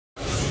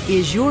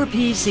Is your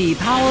PC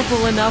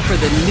powerful enough for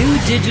the new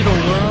digital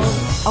world?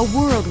 A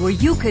world where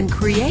you can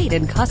create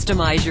and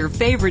customize your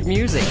favorite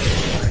music,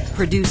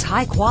 produce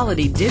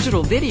high-quality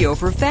digital video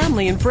for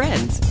family and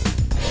friends,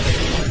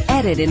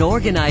 edit and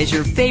organize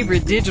your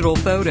favorite digital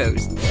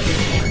photos,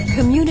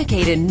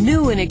 communicate in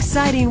new and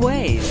exciting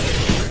ways,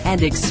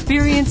 and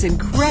experience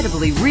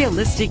incredibly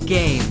realistic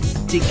games.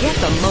 To get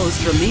the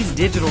most from these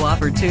digital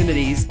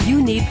opportunities,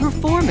 you need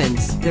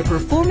performance. The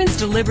performance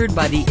delivered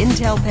by the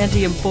Intel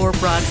Pentium 4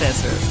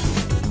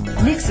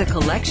 processor. Mix a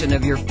collection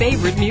of your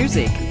favorite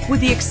music. With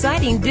the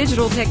exciting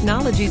digital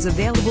technologies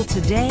available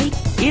today,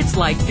 it's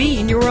like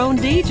being your own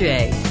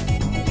DJ.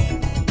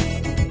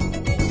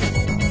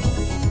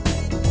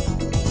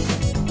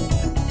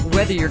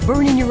 Whether you're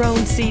burning your own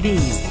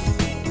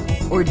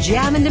CDs or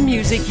jamming to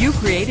music you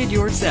created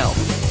yourself,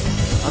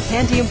 a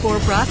Pentium 4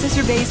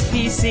 processor-based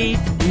PC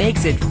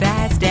makes it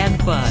fast and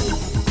fun.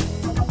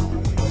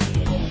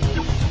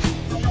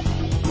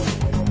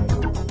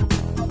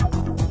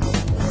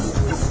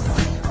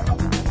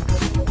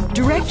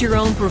 Direct your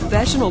own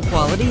professional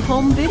quality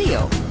home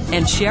video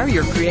and share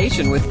your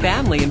creation with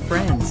family and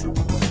friends.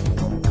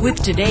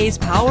 With today's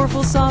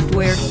powerful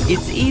software,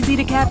 it's easy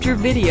to capture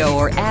video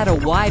or add a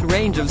wide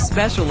range of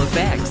special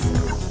effects.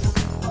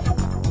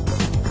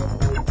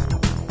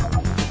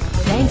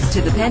 Thanks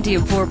to the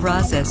Pentium 4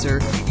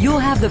 processor, you'll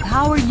have the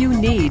power you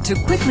need to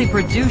quickly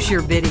produce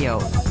your video,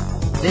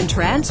 then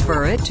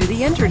transfer it to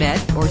the internet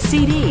or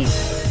CD.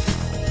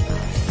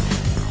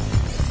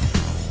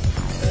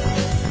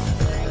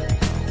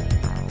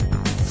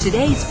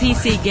 Today's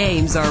PC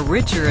games are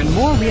richer and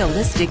more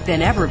realistic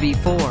than ever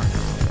before.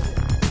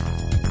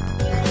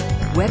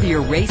 Whether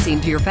you're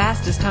racing to your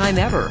fastest time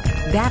ever,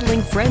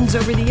 battling friends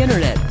over the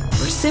internet,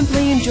 or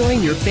simply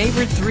enjoying your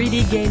favorite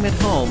 3D game at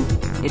home,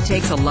 it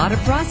takes a lot of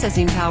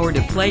processing power to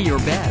play your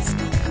best.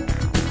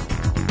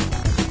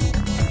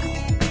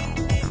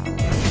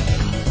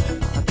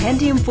 A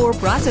Pentium 4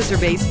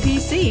 processor-based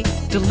PC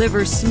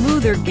delivers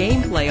smoother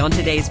gameplay on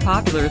today's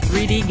popular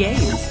 3D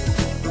games.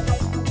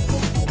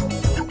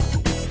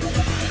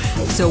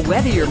 So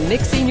whether you're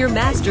mixing your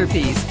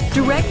masterpiece,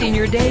 directing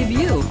your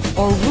debut,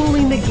 or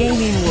ruling the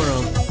gaming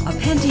world, a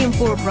Pentium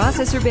 4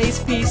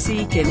 processor-based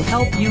PC can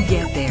help you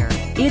get there.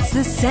 It's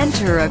the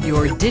center of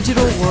your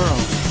digital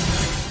world.